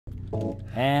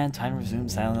And time to resume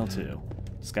Silent Hill 2.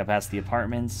 Just got past the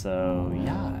apartment, so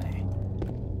yeah.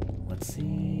 Let's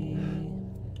see.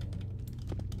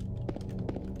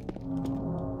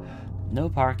 No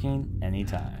parking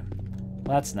anytime.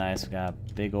 Well, that's nice. We got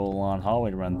a big old long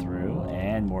hallway to run through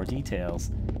and more details.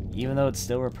 Even though it's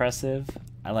still repressive,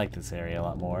 I like this area a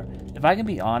lot more. If I can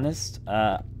be honest,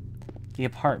 the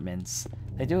apartments,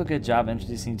 they do a good job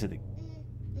introducing to the...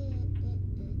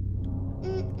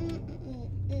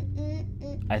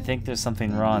 I think there's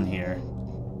something wrong here.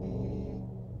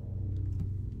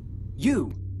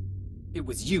 You! It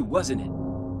was you, wasn't it?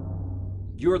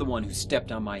 You're the one who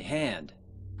stepped on my hand.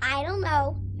 I don't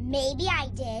know. Maybe I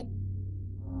did.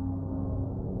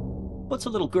 What's a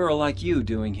little girl like you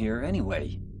doing here,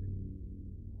 anyway?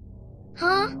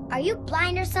 Huh? Are you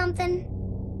blind or something?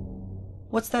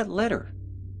 What's that letter?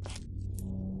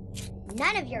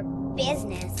 None of your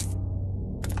business.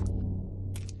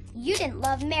 You didn't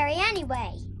love Mary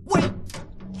anyway. Wait!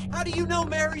 How do you know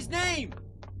Mary's name?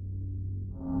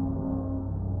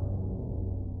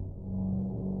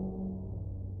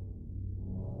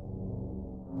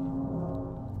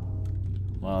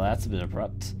 Well, that's a bit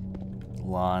abrupt.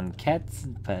 Lawn cats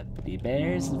and puppy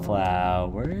bears and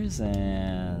flowers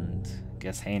and I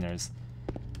guess hangers.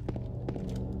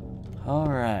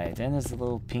 Alright, and there's a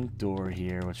little pink door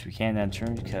here, which we can't enter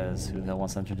because who the hell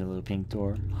wants to enter the little pink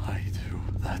door? I do,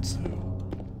 that's who.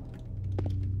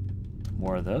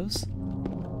 More of those.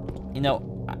 You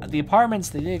know, the apartments,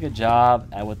 they did a good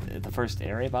job with the first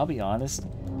area, but I'll be honest,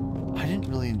 I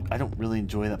don't really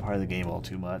enjoy that part of the game all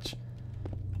too much.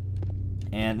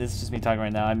 And this is just me talking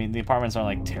right now. I mean, the apartments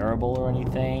aren't like terrible or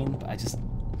anything, but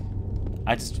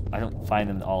I don't find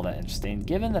them all that interesting.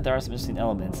 Given that there are some interesting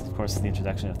elements, of course, the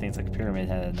introduction of things like Pyramid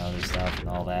Head and other stuff and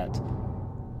all that.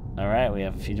 Alright, we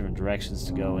have a few different directions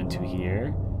to go into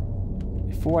here.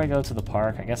 Before I go to the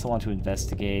park, I guess I want to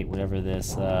investigate whatever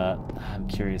this, I'm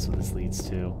curious what this leads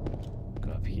to.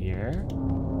 Go up here.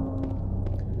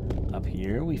 Up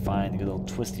here, we find a good little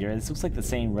twisty area. This looks like the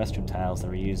same restroom tiles that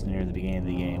were used near the beginning of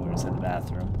the game when we were inside the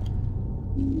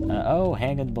bathroom. Oh,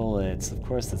 handgun bullets. Of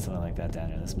course there's something like that down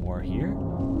here. There's more here.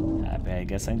 I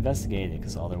guess I investigated,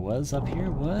 because all there was up here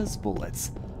was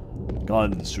bullets.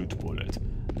 Gun shoot bullet.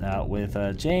 Now, with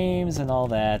James and all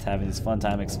that, having this fun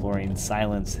time exploring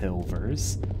Silent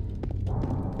Hillverse,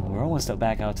 we're almost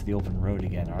back out to the open road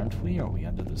again, aren't we? Are we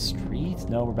under the street?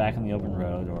 No, we're back on the open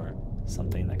road, or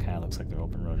something that kind of looks like the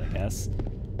open road, I guess.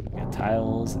 We got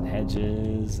tiles and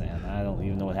hedges, and I don't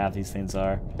even know what half these things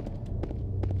are.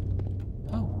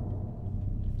 Oh.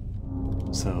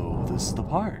 So, this is the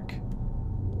park.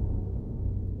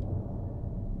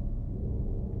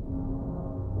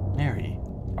 Mary,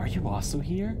 are you also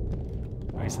here?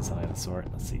 Or I said something of the sort.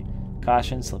 Let's see.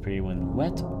 Caution, slippery when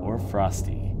wet or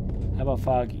frosty. How about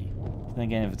foggy? Then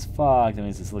again, if it's fog, that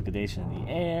means it's liquidation in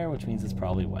the air, which means it's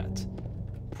probably wet.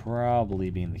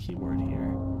 Probably being the keyword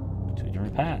here. Two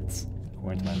different paths.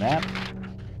 According to my map,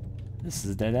 this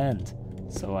is a dead end.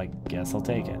 So I guess I'll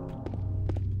take it.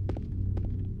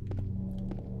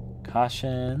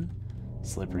 Caution.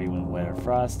 Slippery when wet or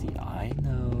frosty. I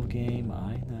know, game,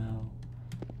 I know.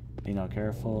 Be not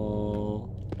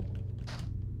careful.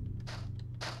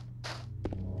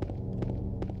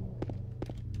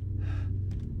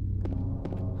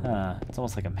 Huh, it's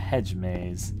almost like a hedge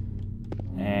maze.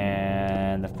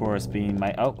 And of course, being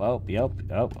my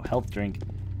health drink.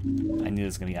 I knew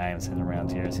there's gonna be items hidden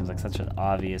around here. It seems like such an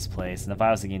obvious place. And if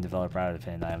I was a game developer, I would have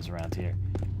hidden items around here.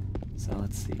 So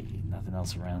let's see, nothing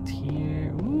else around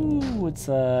here. Ooh, it's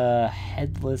a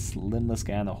headless, limbless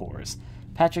guy on a horse.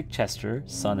 Patrick Chester,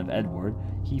 son of Edward,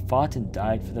 he fought and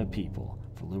died for the people,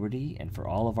 for liberty, and for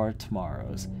all of our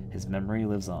tomorrows. His memory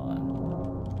lives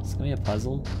on. Is this gonna be a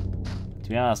puzzle? To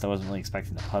be honest, I wasn't really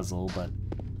expecting a puzzle, but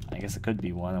I guess it could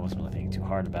be one. I wasn't really thinking too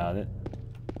hard about it.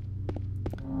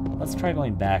 Let's try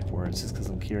going backwards, just because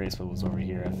I'm curious what was over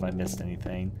here, if I missed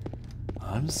anything.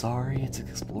 I'm sorry, it's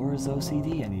Explorer's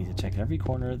OCD. I need to check every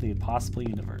corner of the possible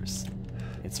universe.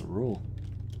 It's a rule.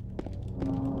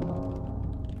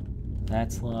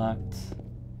 That's locked.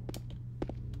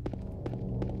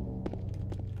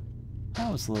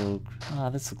 Oh, it's a little... Ah,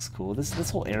 this looks cool. This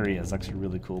whole area is actually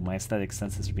really cool. My aesthetic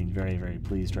senses are being very, very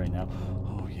pleased right now.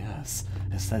 Oh yes,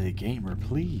 aesthetic gamer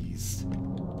pleased.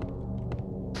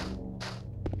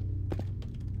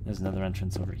 There's another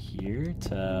entrance over here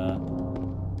to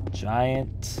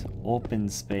Giant Open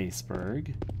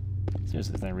Spaceberg.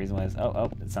 Seriously, is there a reason why it's...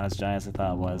 Oh, it's not as giant as I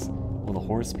thought it was. Will the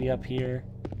horse be up here?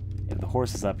 If the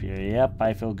horse is up here, yep,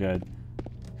 I feel good.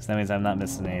 Because that means I'm not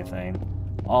missing anything.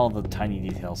 All the tiny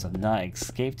details have not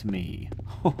escaped me.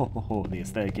 The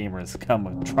aesthetic gamer has come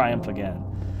with triumph again.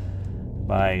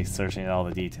 by searching all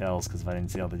the details, because if I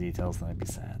didn't see all the details, then I'd be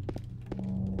sad.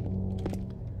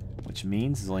 Which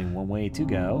means there's only one way to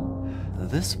go.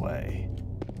 This way.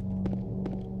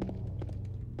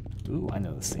 Ooh, I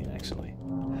know this scene, actually.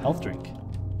 Health drink.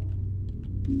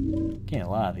 Getting a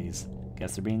lot of these.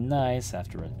 Guess they're being nice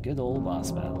after a good old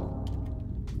boss battle.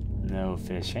 No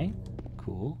fishing.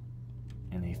 Cool.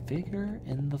 And a figure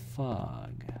in the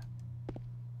fog.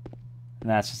 And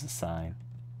that's just a sign.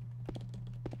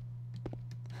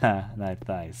 Ha, and I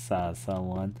thought I saw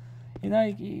someone. You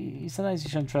know, sometimes you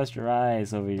shouldn't trust your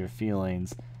eyes over your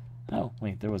feelings. Oh,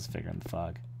 wait, there was a figure in the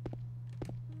fog.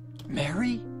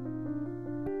 Mary?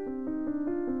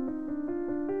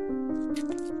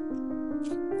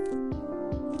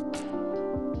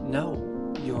 No,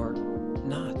 you're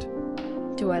not.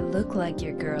 Do I look like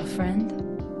your girlfriend?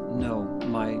 No,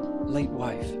 my late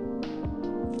wife.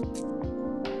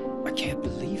 I can't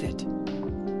believe it.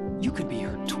 You could be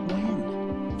her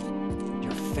twin.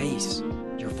 Your face,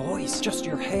 your voice, just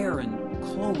your hair and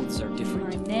clothes are My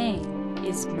different. name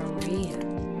is Maria.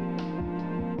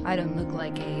 I don't look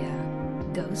like a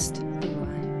ghost, do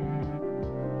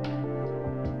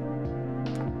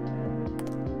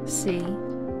I? See?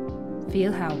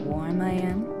 Feel how warm I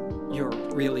am? You're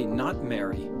really not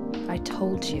Mary. I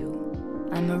told you,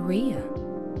 I'm Maria.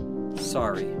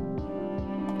 Sorry.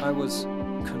 I was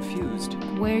confused.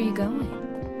 Where are you going?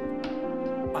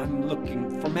 I'm looking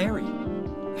for Mary.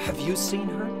 Have you seen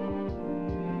her?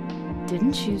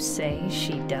 Didn't you say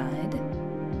she died?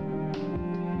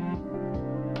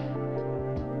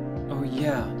 Oh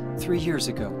yeah, 3 years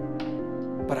ago.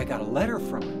 But I got a letter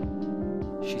from her.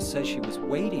 She says she was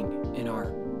waiting in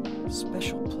our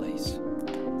special place.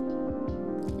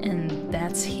 And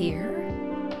that's here?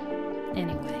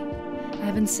 Anyway, I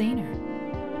haven't seen her.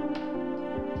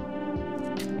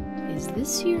 Is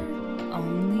this your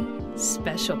only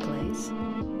special place?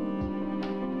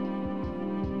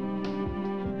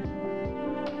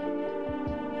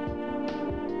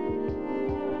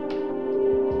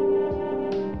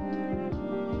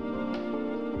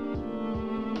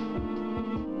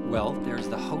 Well, there's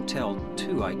the hotel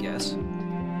too, I guess.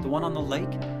 The one on the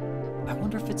lake? I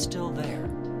wonder if it's still there.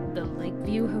 The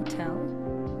Lakeview Hotel?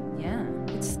 Yeah,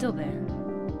 it's still there.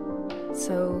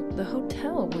 So, the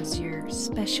hotel was your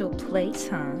special place,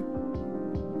 huh?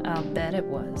 I'll bet it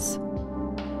was.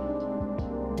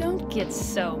 Don't get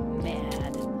so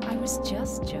mad. I was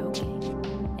just joking.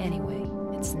 Anyway,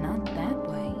 it's not that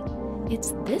way.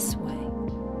 It's this way.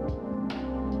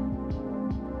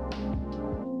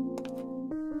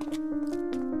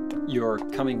 You're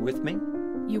coming with me?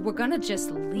 You were gonna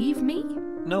just leave me?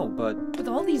 No, but... With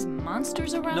all these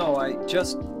monsters around? No, I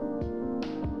just...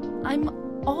 I'm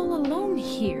all alone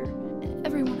here.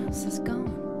 Everyone else is gone.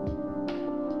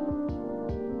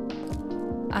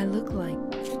 I look like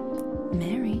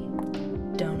Mary,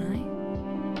 don't I?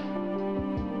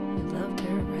 You loved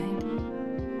her, right?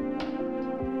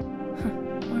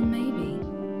 Huh. Or maybe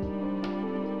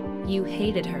you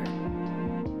hated her.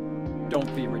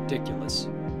 Don't be ridiculous.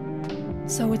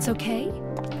 So it's okay?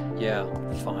 Yeah,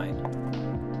 fine.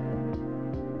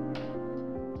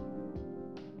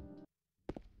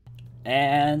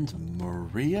 And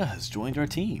Maria has joined our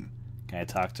team. Can I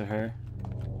talk to her?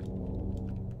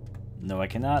 No, I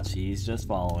cannot. She's just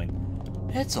following.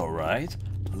 It's alright.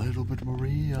 A little bit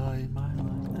Maria in my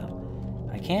life. No,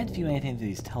 I can't view anything through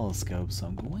these telescopes, so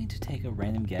I'm going to take a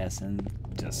random guess and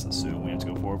just assume we have to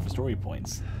go forward for story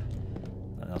points.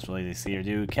 Nothing else really to see or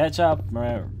do. Catch up,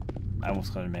 I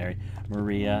almost called her Mary.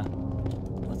 Maria.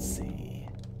 Let's see.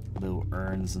 Little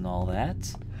urns and all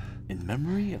that. In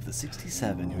memory of the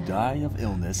 67 who died of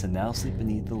illness and now sleep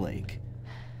beneath the lake.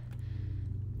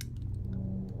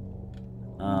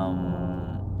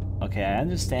 Okay, I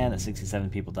understand that 67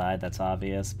 people died, that's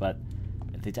obvious, but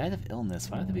if they died of illness,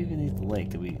 why would they be beneath the lake?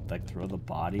 Did we, like, throw the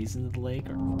bodies into the lake?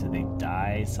 Or did they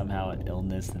die somehow at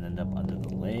illness and end up under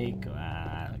the lake?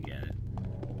 I don't get it.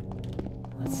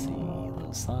 Let's see,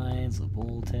 little signs, little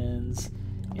bulletins.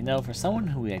 You know, for someone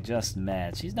who I just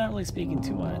met, she's not really speaking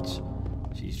too much.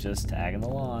 She's just tagging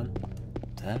along.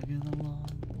 Tagging along.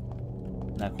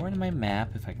 Now, according to my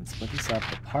map, if I can split this up,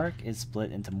 the park is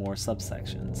split into more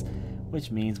subsections, which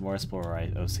means more Explorer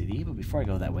OCD, but before I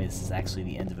go that way, this is actually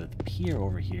the end of a pier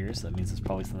over here, so that means there's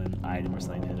probably some item or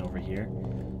something hidden over here.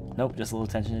 Nope, just a little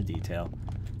attention to detail.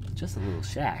 Just a little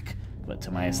shack, but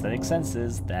to my aesthetic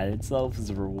senses, that itself is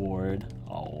a reward.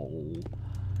 Oh.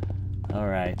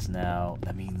 Alright, now,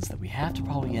 that means that we have to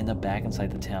probably end up back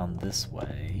inside the town this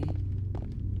way.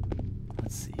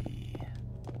 Let's see.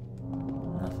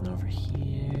 Nothing over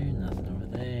here, nothing over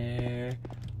there.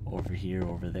 Over here,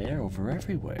 over there, over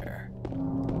everywhere.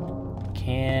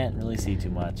 can't really see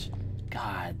too much.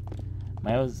 God,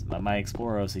 my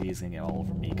Explorer OCD is gonna get all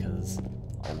over me, cause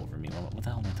all over me. What the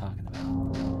hell am I talking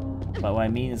about? But what I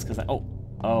mean is, cause I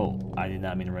did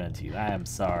not mean to run into you. I am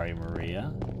sorry,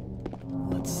 Maria.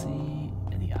 Let's see,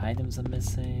 any items I'm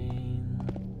missing?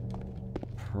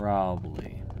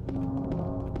 Probably.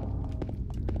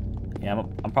 Yeah,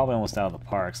 I'm probably almost out of the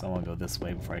park, so I want to go this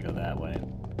way before I go that way.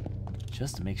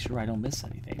 Just to make sure I don't miss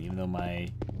anything, even though my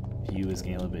view is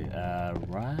getting a little bit,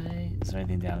 right? Is there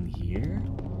anything down here?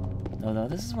 No,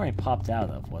 this is where I popped out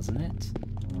of, wasn't it?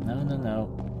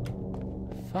 No.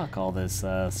 Fuck all this,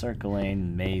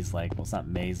 circling maze-like. Well, it's not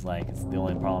maze-like, it's the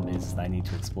only problem is that I need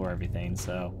to explore everything,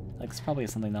 so, like, there's probably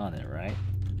something on it, right?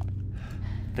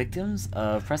 Victims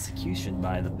of persecution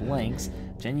by the Blanks,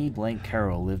 Jenny Blank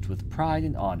Carroll lived with pride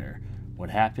and honor. What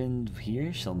happened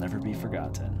here shall never be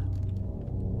forgotten.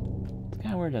 It's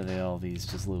kind of weird that all these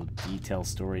just little detailed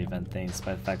story event things,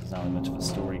 despite the fact there's not really much of a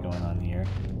story going on here.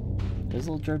 There's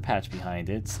a little dirt patch behind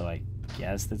it, so I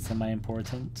guess that's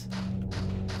semi-important.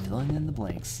 Filling in the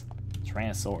blanks.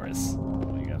 Tyrannosaurus.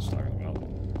 What are you guys talking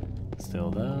about?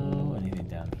 Still though, anything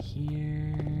down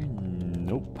here?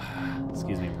 Nope.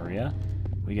 Excuse me, Maria.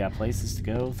 We got places to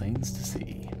go, things to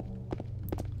see.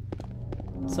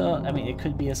 So, I mean, it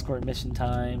could be escort mission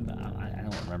time. I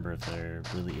don't remember if there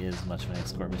really is much of an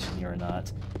escort mission here or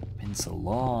not. Been so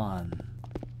long.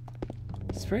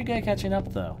 It's pretty good at catching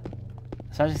up, though.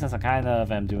 Especially since I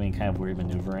am doing kind of weird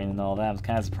maneuvering and all that. I was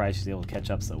kind of surprised she's able to catch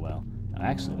up so well. Oh,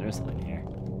 actually, there's something here.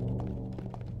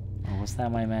 Or was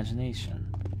that my imagination?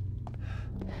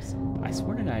 I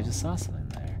swear to God, I just saw something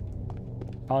there.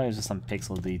 Probably it was just some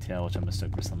pixel detail, which I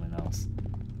mistook for something else.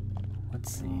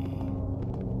 Let's see.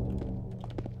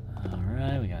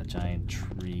 Alright, we got giant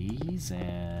trees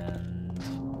and...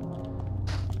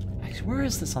 Actually, where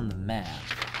is this on the map?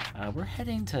 We're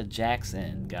heading to Jack's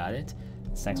Inn, got it?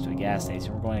 It's next to a gas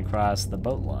station. We're going across the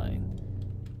boat line.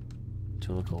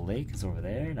 Tulico Lake is over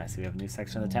there, and I see we have a new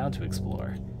section of the town to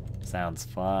explore. Sounds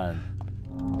fun.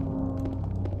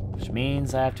 Which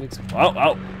means I have to explore.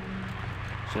 Oh!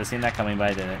 Should have seen that coming,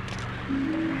 but I didn't.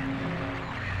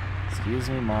 Excuse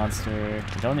me, monster.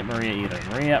 Don't hit Maria either.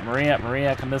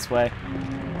 Maria, come this way.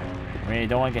 Maria, you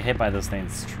don't want to get hit by those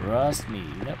things. Trust me.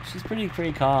 Nope, she's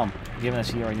pretty calm, given that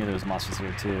she already knew there was monsters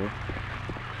here too.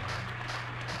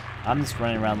 I'm just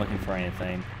running around looking for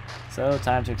anything. So,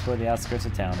 time to explore the outskirts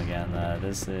of town again.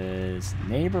 This is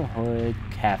Neighborhood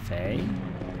Cafe.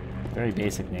 Very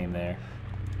basic name there.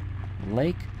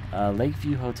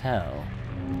 Lakeview Hotel.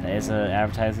 That is an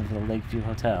advertisement for the Lakeview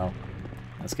Hotel.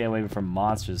 Let's get away from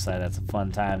monsters side. That's a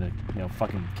fun time to,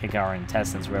 fucking kick our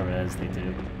intestines wherever it is they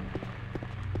do.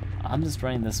 I'm just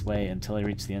running this way until I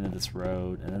reach the end of this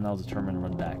road, and then I'll determine to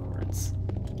run backwards.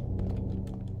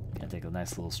 Gonna take a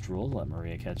nice little stroll, let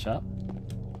Maria catch up.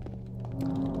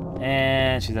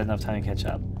 And she's had enough time to catch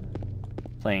up.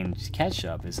 Playing catch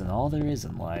up isn't all there is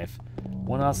in life.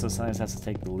 One also sometimes has to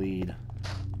take the lead.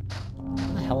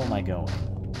 Where the hell am I going?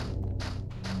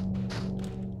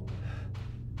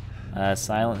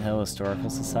 Silent Hill Historical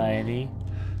Society.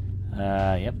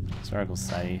 Yep, Historical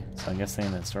Society. So I'm guessing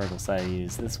the Historical Society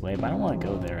is this way, but I don't want to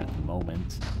go there at the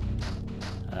moment.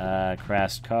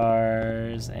 Crashed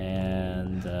cars,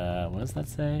 and, what does that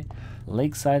say?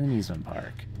 Lakeside Amusement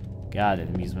Park. Got it,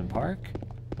 amusement park.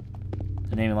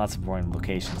 They're naming lots of boring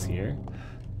locations here.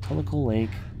 Tulico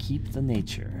Lake, keep the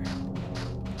nature.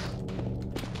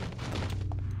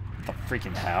 What the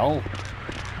freaking hell?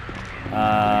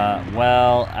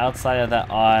 Well, outside of that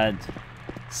odd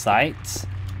site,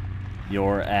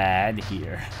 your ad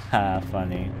here.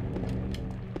 Funny.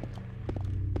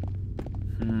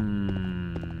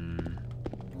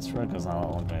 This road goes on a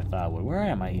lot longer than I thought. Where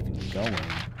am I even going?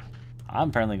 I'm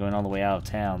apparently going all the way out of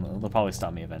town. They'll probably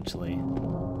stop me eventually.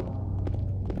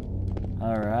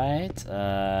 Alright,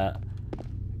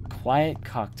 Quiet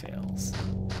Cocktails.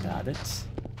 Got it.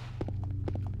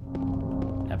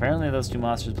 Apparently those two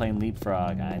monsters playing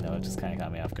Leapfrog. I know, it just kind of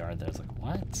got me off guard there. I was like,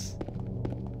 what?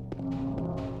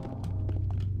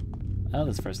 Oh,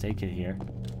 there's a first aid kit here.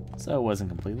 So it wasn't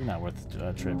completely not worth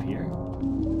the trip here.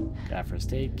 Got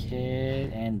first aid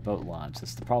kit and boat launch.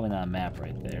 This is probably not a map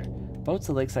right there. Boats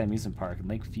to Lakeside Amusement Park and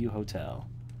Lakeview Hotel.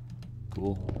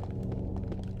 Cool.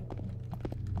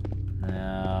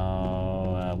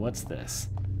 Now, what's this?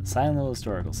 The Silent Hill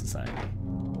Historical Society.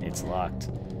 It's locked.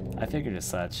 I figured as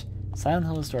such. Silent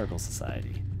Hill Historical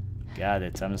Society. Got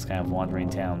it. I'm just kind of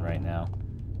wandering town right now.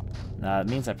 Now, it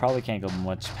means I probably can't go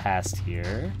much past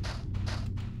here.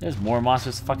 There's more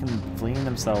monsters fucking fleeing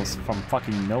themselves from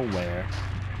fucking nowhere.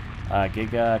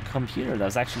 Giga Computer that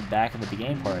was actually back at the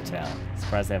beginning part of town.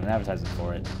 Surprised they have an advertisement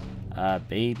for it.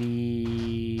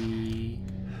 Baby...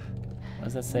 What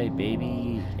does that say?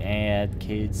 Baby and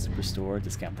kids restore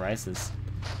discount prices.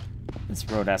 This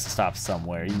road has to stop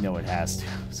somewhere. You know it has to.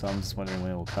 So I'm just wondering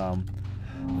when it will come.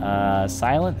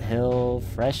 Silent Hill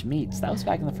Fresh Meats. That was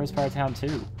back in the first part of town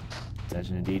too.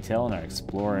 Attention to detail in our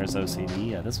Explorer's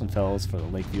OCD. This one fellows for the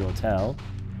Lakeview Hotel.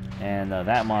 And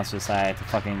that monster decided to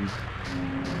fucking...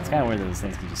 It's kind of weird that those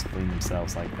things can just clean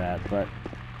themselves like that, but...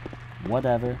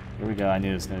 Whatever. Here we go. I knew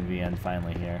it was going to be the end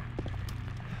finally here.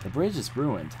 The bridge is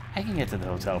ruined. I can get to the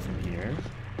hotel from here.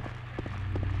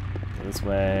 Go this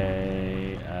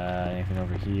way. Anything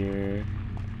over here?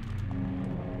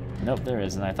 Nope, there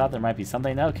isn't. I thought there might be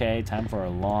something. Okay, time for a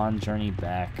long journey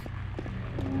back.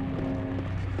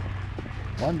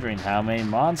 Wondering how many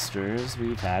monsters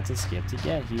we've had to skip to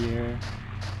get here.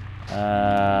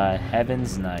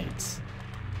 Heaven's Night.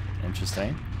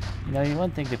 Interesting. You know, you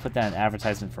wouldn't think they put that in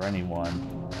advertisement for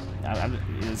anyone.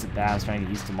 Is it bad? I was trying to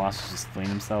get used to monsters just fling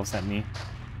themselves at me.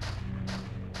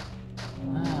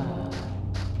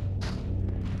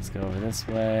 Let's go over this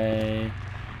way.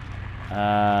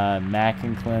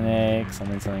 Mackin Clinic,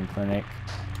 something clinic.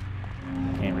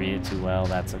 Can't read it too well,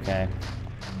 that's okay.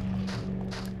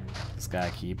 Just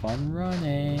gotta keep on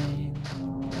running.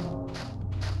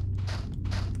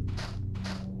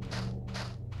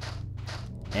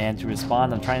 And to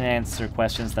respond, I'm trying to answer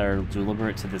questions that are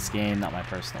deliberate to this game, not my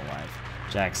personal life.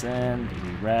 Jackson,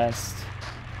 baby rest.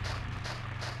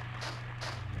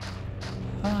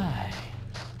 Hi.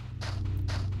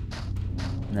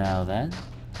 Now then,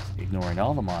 ignoring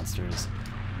all the monsters.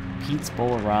 Pete's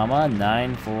Bolorama,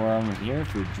 9 forum here,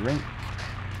 food, drink.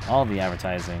 All the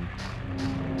advertising.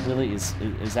 Really, is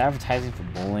advertising for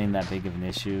bowling that big of an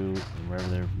issue? Wherever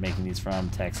they're making these from,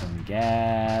 Texan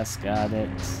Gas, got it.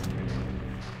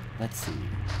 Let's see.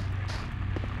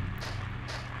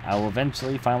 I will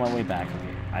eventually find my way back.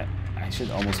 Okay, I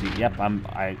should almost be. Yep,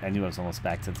 I knew I was almost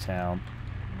back to the town.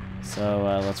 So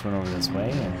let's run over this way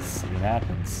and see what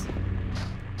happens.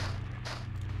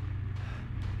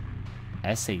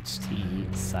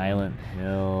 SHT Silent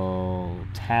Hill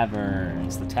Tavern.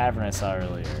 It's the tavern I saw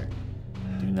earlier.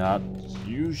 Do not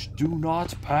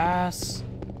pass.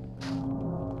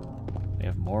 We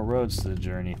have more roads to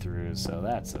journey through, so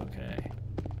that's okay.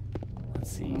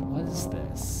 Let's see, what is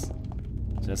this?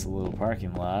 Just a little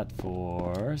parking lot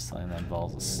for something that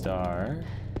involves a star.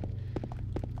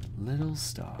 Little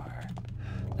star.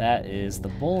 That is the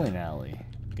bowling alley.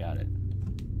 Got it.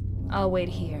 I'll wait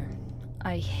here.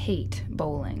 I hate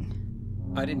bowling.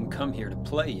 I didn't come here to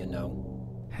play, you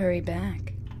know. Hurry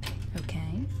back,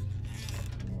 okay?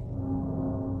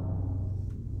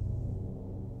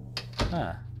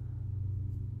 Huh.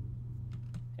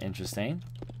 Interesting.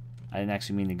 I didn't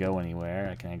actually mean to go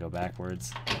anywhere. Can I go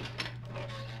backwards?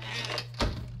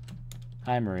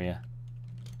 Hi, Maria.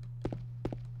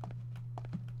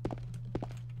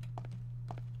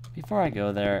 Before I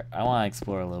go there, I want to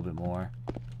explore a little bit more.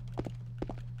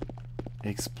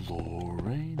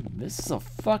 Exploring? This is a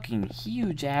fucking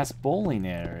huge-ass bowling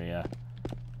area.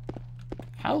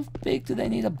 How big do they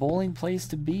need a bowling place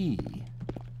to be?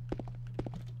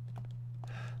 I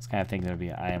was kind of thinking there would be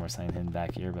an item or something hidden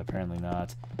back here, but apparently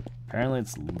not. Apparently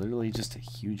it's literally just a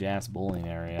huge-ass bowling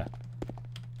area.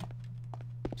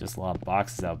 Just a lot of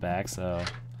boxes out back, so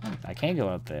I can't go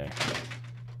out there.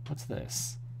 What's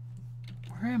this?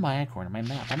 Where am I at according to my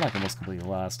map? I'm like almost completely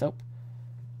lost. Oh.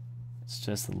 It's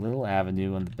just a little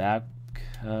avenue in the back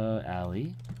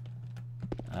alley.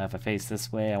 If I face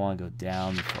this way, I want to go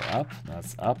down before up. No,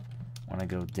 that's up. I want to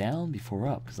go down before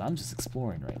up, because I'm just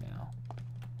exploring right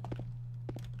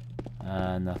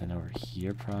now. Nothing over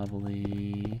here,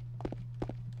 probably.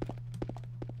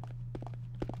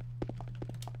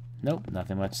 Nope,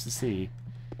 nothing much to see.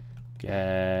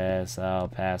 Guess I'll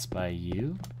pass by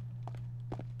you.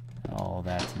 All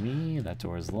that to me. That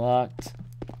door is locked.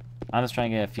 I'm just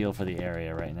trying to get a feel for the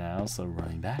area right now, so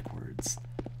running backwards.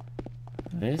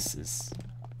 This is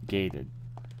gated.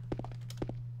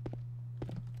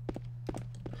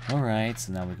 Alright,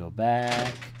 so now we go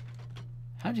back.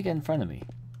 How'd you get in front of me?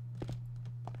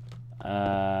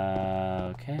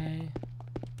 Okay.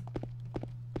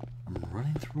 I'm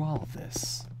running through all of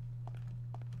this.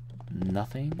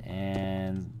 Nothing,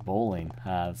 and bowling.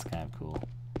 That's kind of cool.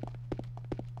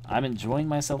 I'm enjoying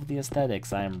myself with the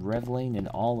aesthetics. I am reveling in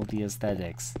all of the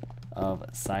aesthetics of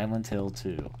Silent Hill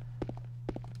 2.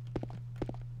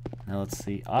 Now let's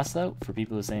see. Also, for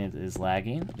people who are saying it is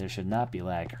lagging, there should not be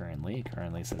lag currently. It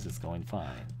currently says it's going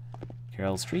fine.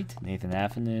 Carroll Street, Nathan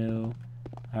Avenue.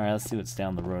 Alright, let's see what's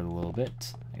down the road a little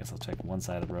bit. I guess I'll check one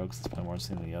side of the road because it's probably more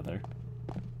interesting than the other.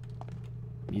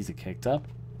 Music kicked up.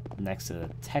 next to the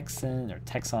Texan or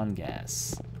Texon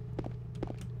gas.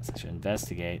 I should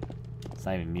investigate. It's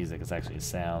not even music, it's actually a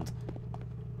sound.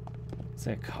 Is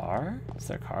there a car? Is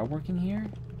there a car working here?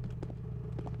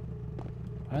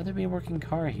 Why would there be a working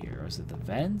car here? Or is it the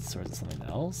vents? Or is it something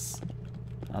else?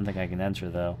 I don't think I can enter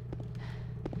though.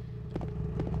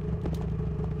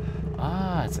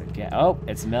 Ah, it's a oh,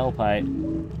 it's a metal pipe.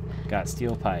 Got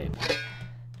steel pipe.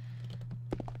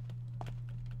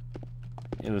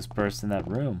 It was burst in that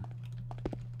room.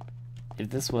 If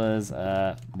this was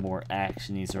a more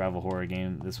action-y survival horror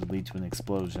game, this would lead to an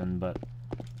explosion, but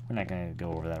we're not gonna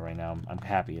go over that right now. I'm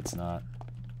happy it's not.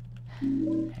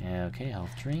 Okay,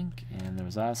 health drink, and there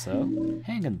was also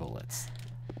handgun bullets.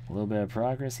 A little bit of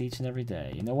progress each and every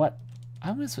day. You know what?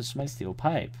 I'm gonna switch to my steel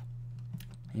pipe.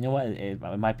 You know what? It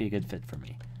might be a good fit for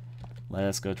me. Let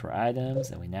us go to our items,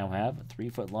 and we now have a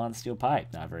 3-foot long steel pipe.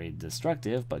 Not very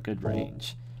destructive, but good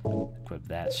range. Equip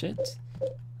that shit.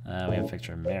 We have a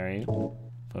picture of Mary.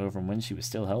 Photo from when she was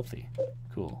still healthy.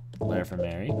 Cool. Letter from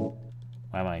Mary.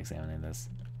 Why am I examining this?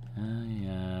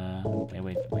 Yeah.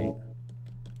 Wait.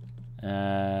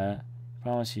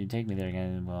 Promise you take me there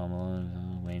again while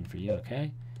I'm waiting for you,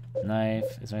 okay?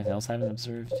 Knife. Is there anything else I haven't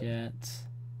observed yet?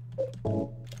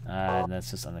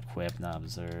 That's just unequipped, not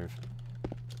observe.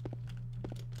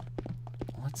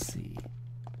 Let's see.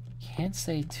 Can't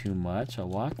say too much. I'll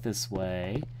walk this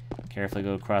way. Carefully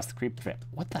go across the creeper.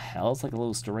 What the hell? It's like a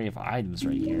little array of items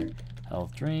right here.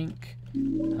 Health drink,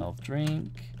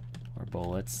 or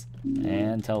bullets,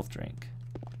 and health drink.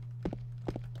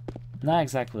 Not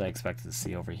exactly what I expected to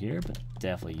see over here, but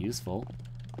definitely useful.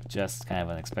 Just kind of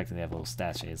unexpected to have little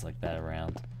sachets like that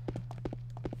around.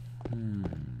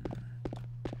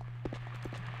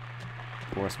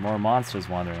 Of course, more monsters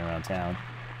wandering around town.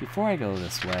 Before I go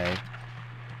this way,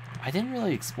 I didn't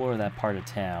really explore that part of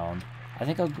town. I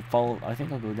think I'll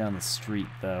go down the street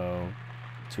though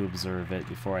to observe it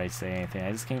before I say anything.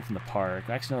 I just came from the park.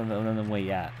 Actually, no, wait,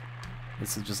 yeah.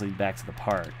 This will just lead back to the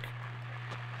park.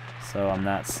 So I'm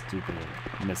not stupid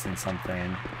or missing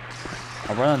something.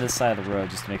 I'll run on this side of the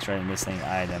road just to make sure I didn't miss any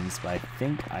items, but I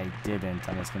think I didn't.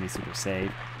 I'm just going to be super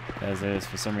safe because there's,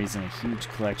 for some reason, a huge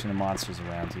collection of monsters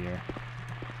around here.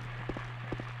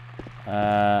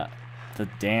 The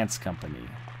dance company.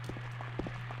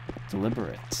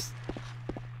 Deliberate.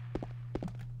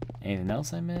 Anything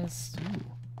else I missed? Ooh,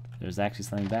 there's actually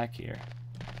something back here.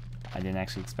 I didn't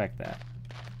actually expect that.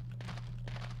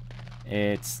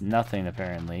 It's nothing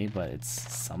apparently, but it's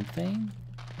something?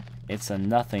 It's a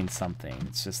nothing something.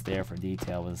 It's just there for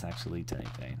detail, but it's actually lead to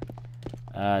anything.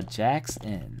 Jack's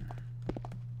Inn.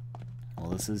 Well,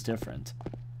 this is different.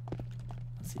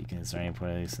 Let's see, is there any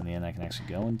place in the inn I can actually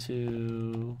go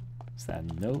into? Is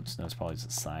that notes? No, it's probably just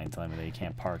a sign telling me that you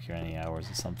can't park here any hours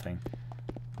or something.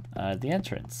 The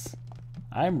entrance.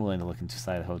 I'm willing to look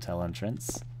inside the hotel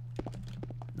entrance.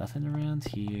 Nothing around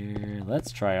here.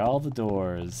 Let's try all the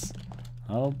doors.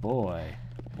 Oh boy.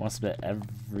 Wants to bet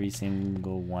every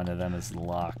single one of them is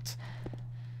locked.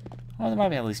 Well, there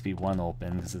might at least be one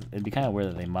open, because it'd be kind of weird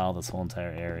that they model this whole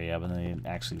entire area, but they didn't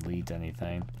actually lead to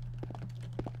anything.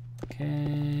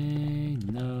 Okay,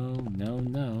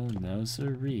 no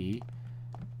siree.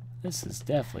 This is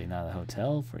definitely not a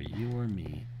hotel for you or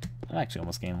me. I'm actually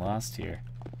almost getting lost here.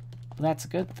 But that's a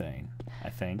good thing, I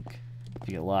think. If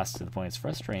you get lost to the point it's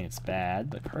frustrating, it's bad,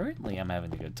 but currently I'm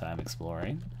having a good time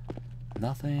exploring.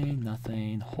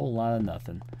 Nothing, whole lot of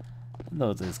nothing.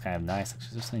 Though it is kind of nice,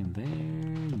 actually. There's something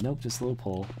there. Nope, just a little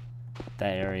pull.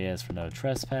 That area is for no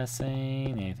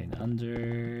trespassing. Anything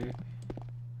under.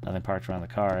 Nothing parked around the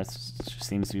car. It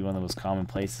seems to be one of the most common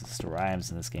places to store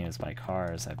items in this game is by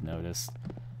cars, I've noticed.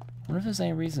 I wonder if there's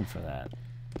any reason for that.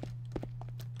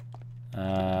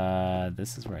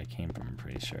 This is where I came from, I'm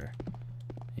pretty sure.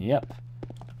 Yep.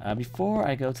 Before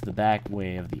I go to the back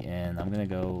way of the inn, I'm going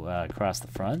to go across the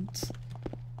front.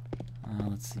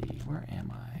 Let's see, where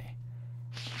am I?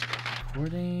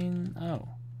 Recording. Oh.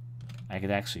 I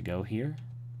could actually go here?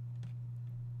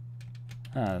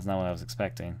 Huh, that's not what I was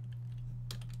expecting.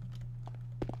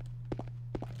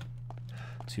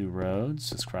 2 roads,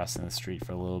 just crossing the street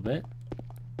for a little bit.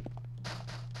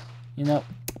 You know,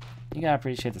 you gotta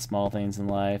appreciate the small things in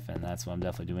life, and that's what I'm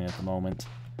definitely doing at the moment.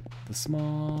 The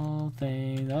small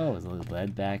thing. Oh, there's a little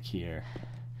lead back here.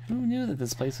 Who knew that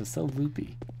this place was so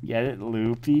loopy? Get it?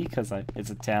 Loopy? Because it's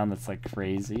a town that's like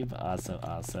crazy, but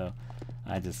also,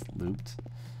 I just looped.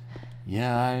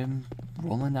 Yeah, I'm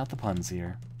rolling out the puns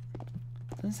here.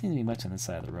 Doesn't seem to be much on this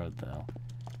side of the road, though.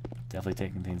 Definitely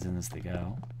taking things in as they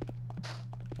go.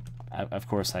 Of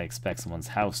course, I expect someone's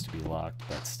house to be locked,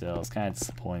 but still, it's kind of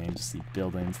disappointing to see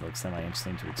buildings that look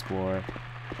semi-interesting to explore.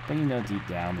 But you know, deep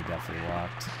down, they're definitely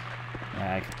locked.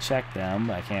 I could check them,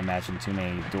 but I can't imagine too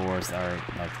many doors that are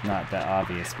like not that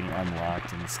obvious being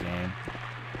unlocked in this game.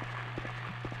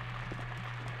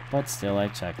 But still, I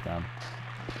check them.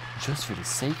 Just for the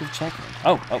sake of checking.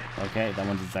 Oh, okay, that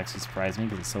one does actually surprise me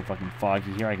because it's so fucking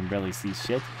foggy here, I can barely see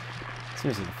shit.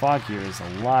 Seriously, the fog here is a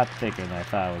lot thicker than I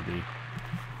thought it would be.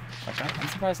 Like, I'm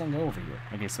surprised I can go over here.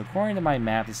 Okay, so according to my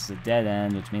map, this is a dead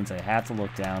end, which means I have to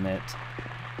look down it.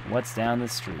 What's down the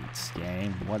street,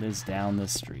 game? What is down the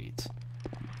street?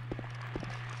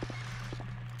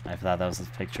 I thought that was a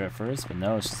picture at first, but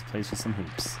no, it's just a place with some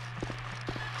hoops.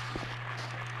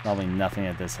 Probably nothing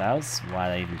at this house.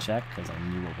 Why'd I even check? Because I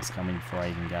knew what was coming before I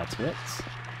even got to it.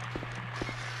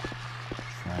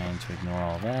 Trying to ignore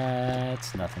all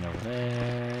that. Nothing over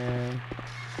there.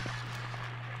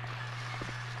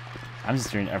 I'm just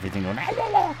hearing everything going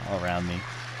all around me.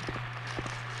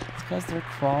 It's because they're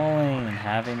crawling and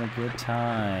having a good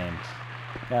time.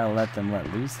 Gotta let them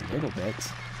let loose a little bit.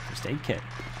 First aid kit.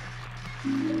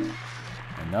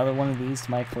 Another one of these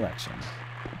to my collection.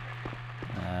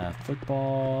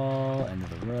 Football, end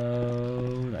of the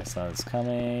road. I saw this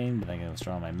coming, but then it was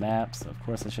drawn on my map, so of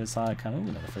course I should have saw it coming. Ooh,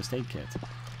 another first aid kit.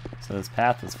 So this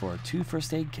path was for 2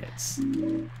 first aid kits.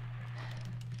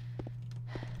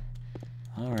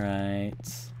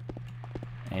 Alright.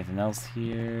 Anything else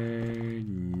here?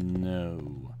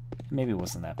 No. Maybe it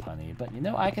wasn't that punny, but you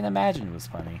know, I can imagine it was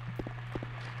punny.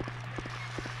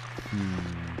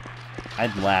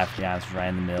 I'd laugh, yeah, it's right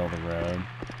in the middle of the road.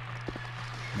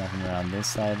 Nothing around this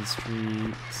side of the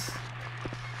street.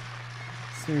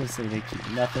 Seriously, they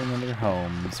keep nothing in their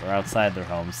homes, or outside their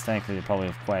homes. Thankfully, they probably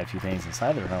have quite a few things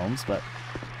inside their homes, but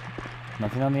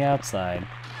nothing on the outside.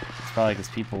 It's probably because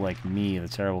people like me, the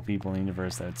terrible people in the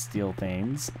universe that would steal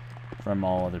things from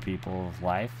all other people of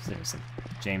life. Seriously,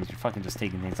 James, you're fucking just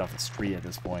taking things off the street at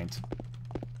this point.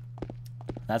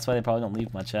 That's why they probably don't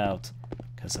leave much out.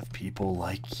 Because of people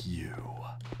like you.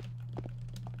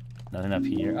 Nothing up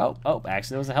here. Oh,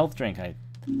 actually there was a health drink.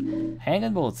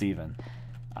 Handgun bullets even.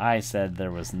 I said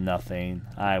there was nothing.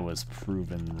 I was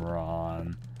proven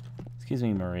wrong. Excuse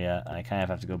me, Maria. I kind of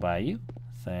have to go by you.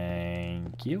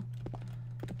 Thank you.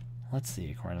 Let's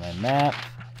see, according to my map,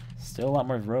 still a lot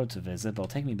more road to visit, but it'll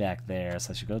take me back there,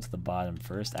 so I should go to the bottom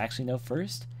first. Actually, no,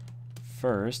 first,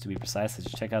 to be precise, I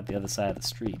should check out the other side of the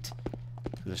street.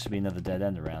 There should be another dead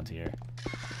end around here.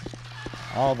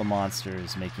 All the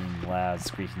monsters making loud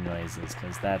squeaking noises,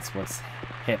 because that's what's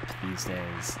hip these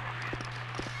days.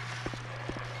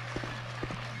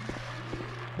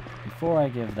 Before I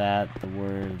give that the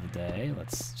word of the day,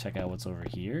 let's check out what's over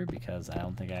here, because I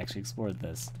don't think I actually explored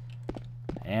this.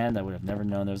 And I would have never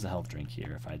known there was a health drink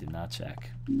here if I did not check.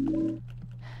 And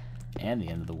the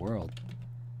end of the world.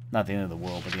 Not the end of the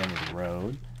world, but the end of the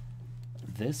road.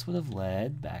 This would have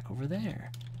led back over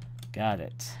there. Got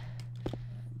it.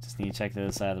 Just need to check the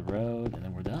other side of the road, and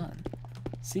then we're done.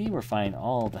 See, we're finding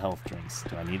all the health drinks.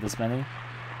 Do I need this many?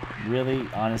 Really?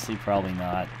 Honestly, probably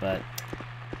not, but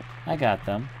I got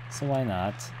them, so why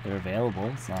not? They're available.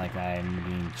 It's not like I'm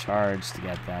being charged to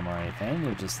get them or anything.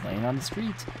 They're just laying on the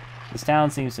street. This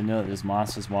town seems to know that there's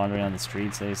monsters wandering on the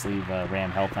streets. They just leave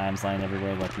random health times lying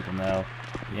everywhere to let people know.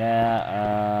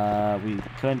 Yeah, we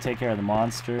couldn't take care of the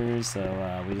monsters,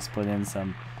 so we just put in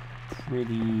some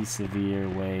pretty severe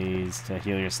ways to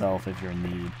heal yourself if you're in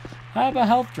need. How about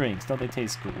health drinks? Don't they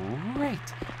taste great?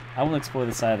 I won't explore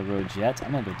the side of the road yet.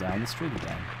 I'm gonna go down the street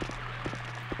again.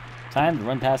 Time to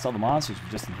run past all the monsters we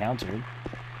just encountered.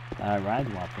 Ride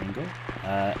the Pringle.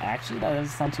 Actually, that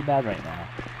doesn't sound too bad right now.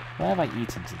 What have I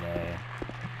eaten today?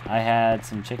 I had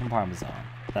some chicken parmesan.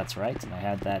 That's right, and I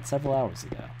had that several hours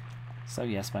ago. So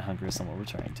yes, my hunger is somewhat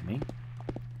returning to me.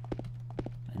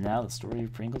 And now the story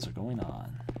of Pringles are going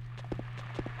on.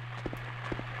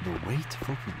 The wait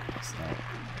for Pringles. No,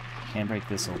 can't break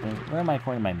this open. Where am I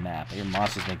according to my map? I hear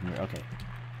monsters making me... Okay,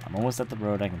 I'm almost at the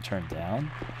road I can turn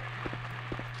down.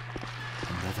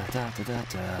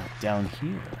 Down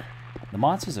here. The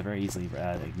monsters are very easily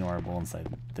ignorable inside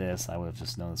this. I would have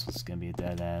just known this was going to be a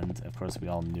dead end. Of course, we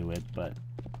all knew it, but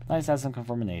nice to have some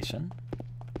confirmation.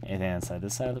 Anything inside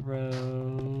this side of the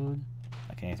road?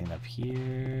 Like anything up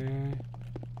here?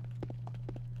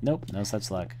 Nope, no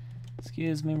such luck.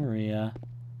 Excuse me, Maria.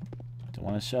 Don't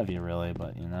want to shove you, really,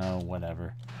 but, you know,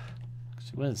 whatever.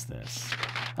 Actually, what is this?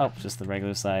 Oh, just the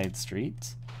regular side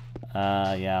street.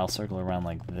 Yeah, I'll circle around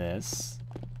like this.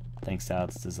 Thanks to how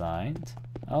it's designed.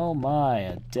 Oh my,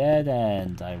 a dead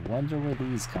end. I wonder where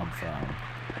these come from.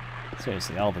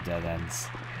 Seriously, all the dead ends.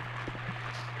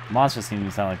 Monsters seem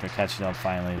to sound like they're catching up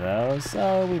finally, though,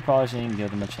 so we probably shouldn't even give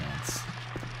them a chance.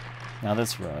 Now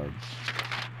this road.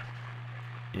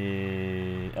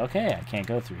 Okay, I can't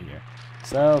go through here.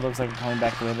 So, looks like we're coming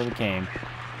back the way that we came.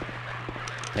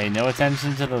 Pay no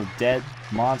attention to the dead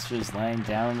monsters laying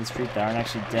down in the street that aren't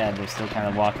actually dead. They're still kind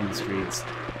of walking the streets.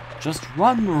 Just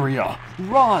run, Maria!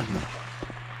 Run!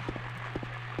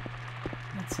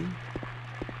 Let's see.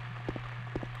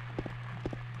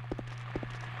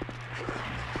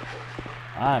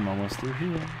 I'm almost through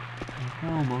here.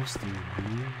 Almost through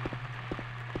here.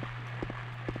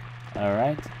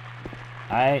 Alright.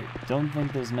 I don't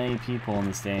think there's many people in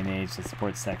this day and age that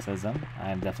support sexism.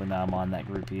 I'm definitely not on that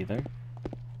group either.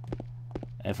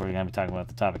 If we're going to be talking about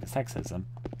the topic of sexism.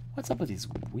 What's up with these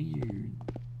weird...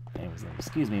 Anyways,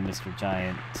 excuse me, Mr.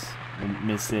 Giant.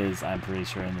 Mrs., I'm pretty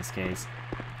sure in this case.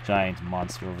 Giant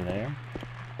monster over there.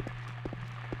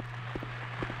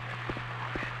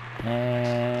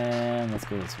 And let's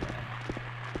go this way.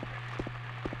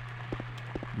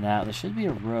 Now, there should be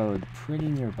a road pretty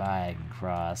nearby I can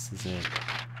cross. Is it...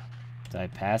 Did I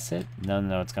pass it?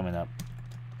 No, it's coming up.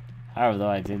 However, though,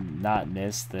 I did not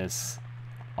miss this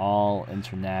all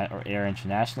internet or Air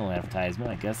International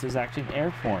advertisement. I guess there's actually an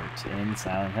airport in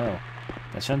Silent Hill.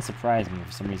 That shouldn't surprise me,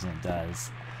 for some reason it does.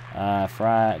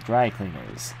 Dry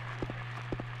cleaners.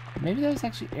 Maybe that was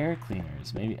actually air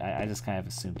cleaners. Maybe I just kind of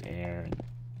assumed air and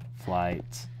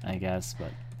flight, I guess,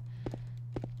 but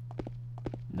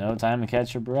no time to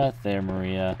catch your breath there,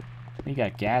 Maria. We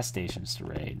got gas stations to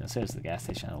raid. No, seriously, the gas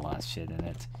station had a lot of shit in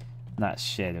it. Not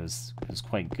shit, it was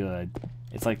quite good.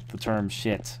 It's like the term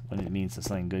shit when it means there's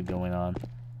something good going on.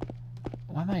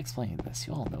 Why am I explaining this?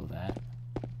 You all know that.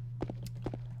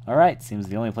 Alright, seems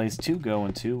the only place to go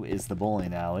into is the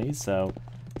bowling alley, so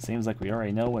seems like we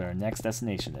already know what our next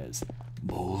destination is.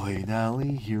 Bowling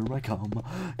alley, here I come,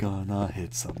 gonna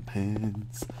hit some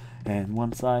pins, and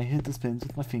once I hit the pins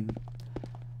with my feet.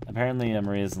 Apparently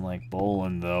Maria isn't like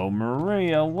bowling though.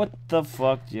 Maria, what the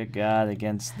fuck you got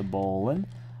against the bowling?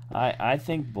 I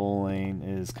think bowling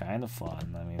is kind of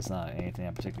fun. I mean, it's not anything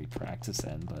I particularly practice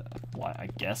in, but well, I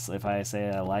guess if I say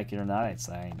I like it or not, I'd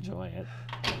say I enjoy it.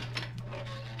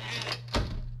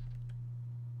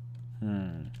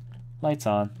 Lights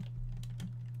on.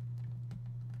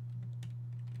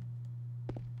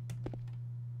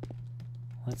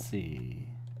 Let's see.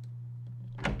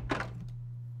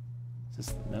 Is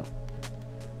this... Nope.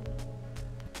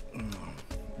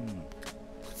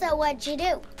 So what'd you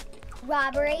do?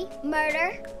 Robbery?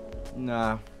 Murder?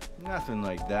 Nah, nothing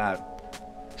like that.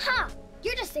 Huh!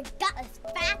 You're just a gutless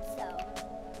fatso.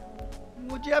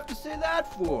 What'd you have to say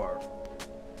that for?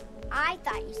 I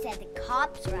thought you said the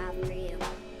cops were after you.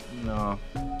 No,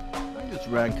 I just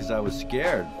ran because I was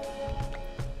scared.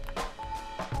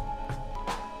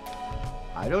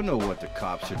 I don't know what the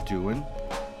cops are doing.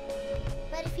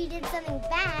 But if you did something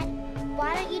bad,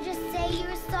 why don't you just say you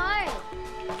were sorry?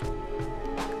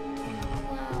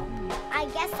 Well, I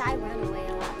guess I run away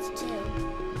a lot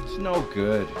too. It's no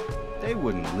good. They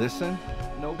wouldn't listen.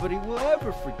 Nobody will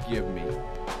ever forgive me.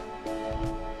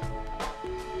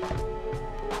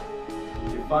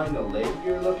 Did you find the lady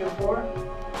you're looking for?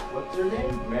 What's her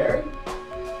name? Mary?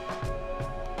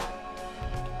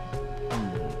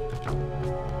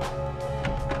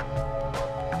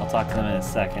 I'll talk to them in a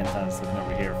second. I was looking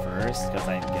over here first because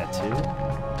I didn't get to.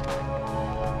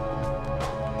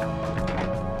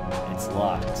 It's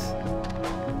locked.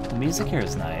 The music here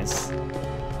is nice.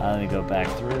 Let me go back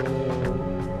through.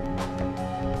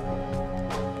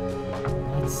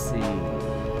 Let's see.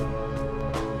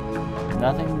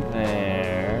 Nothing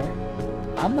there.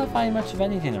 I'm not finding much of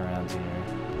anything around here.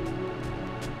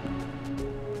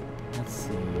 Let's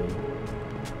see.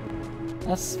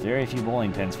 That's very few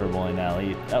bowling pins for a bowling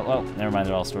alley. Oh, well, never mind.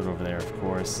 They're all stored over there, of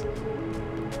course.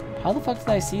 How the fuck did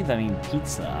I see them eating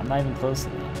pizza? I'm not even close to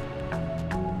them.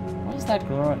 What is that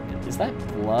growing? Is that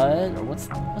blood? Or what's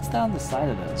that on the side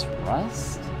of those?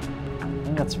 Rust? I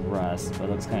think that's rust, but it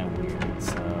looks kind of weird,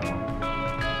 so...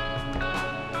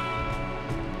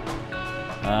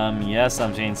 Yes,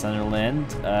 I'm Jane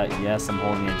Sunderland. Yes, I'm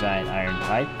holding a giant iron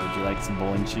pipe. Would you like some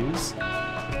bowling shoes?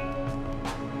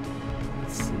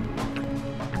 Let's see.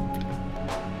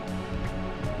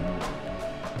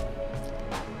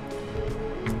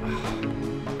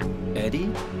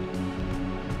 Eddie?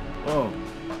 Oh,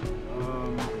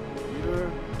 you're...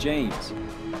 James,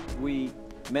 we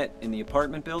met in the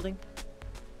apartment building?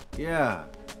 Yeah,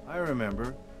 I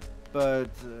remember. But,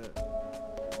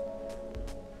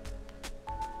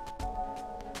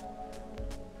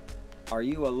 Are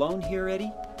you alone here,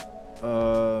 Eddie?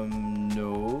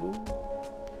 no.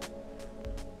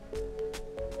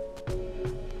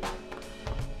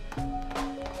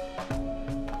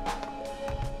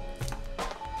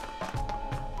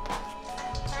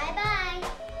 Bye-bye.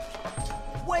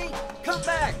 Wait! Come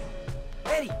back!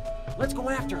 Eddie, Let's go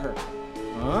after her.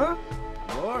 Huh?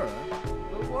 Laura?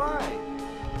 But why?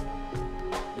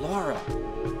 Laura.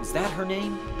 Is that her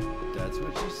name? That's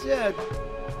what she said.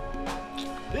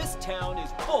 This town is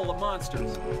full of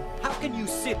monsters. How can you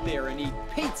sit there and eat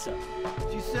pizza?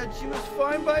 She said she was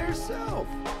fine by herself.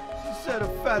 She said a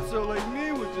fatso like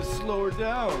me would just slow her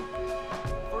down.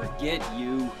 Forget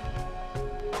you.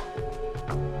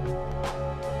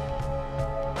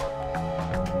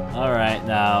 Alright,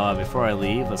 now before I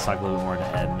leave, let's talk a little bit more to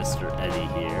Mr. Eddie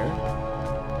here.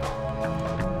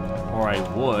 Or I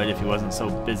would if he wasn't so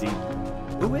busy.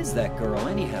 Who is that girl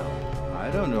anyhow? I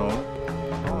don't know.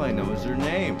 All I know is her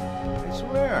name. I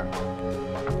swear.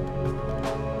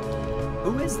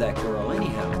 Who is that girl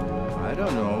anyhow? I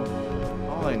don't know.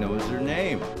 All I know is her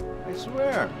name. I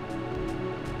swear.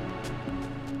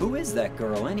 Who is that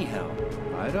girl anyhow?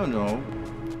 I don't know.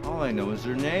 All I know is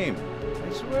her name.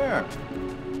 I swear.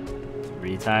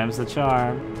 3 times the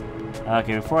charm.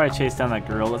 Okay, before I chase down that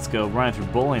girl, let's go running through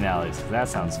bowling alleys, because that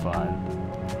sounds fun.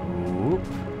 Oop.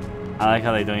 I like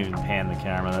how they don't even pan the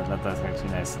camera. That's actually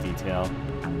a nice detail.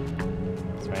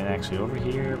 Is there anything actually over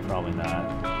here? Probably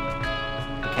not.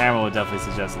 The camera would definitely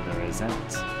suggest that there isn't.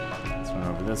 Let's run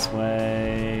over this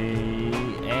way.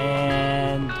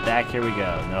 And back here we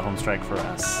go. No home strike for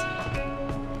us.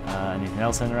 Anything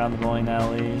else in around the bowling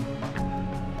alley?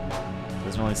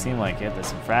 Doesn't really seem like it. There's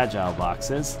some fragile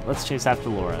boxes. Let's chase after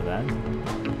Laura then.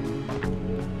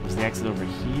 Was the exit over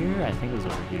here? I think it was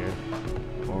over here.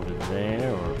 Over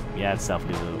there, or yeah, it's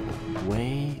definitely the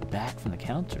way back from the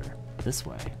counter. This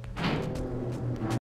way.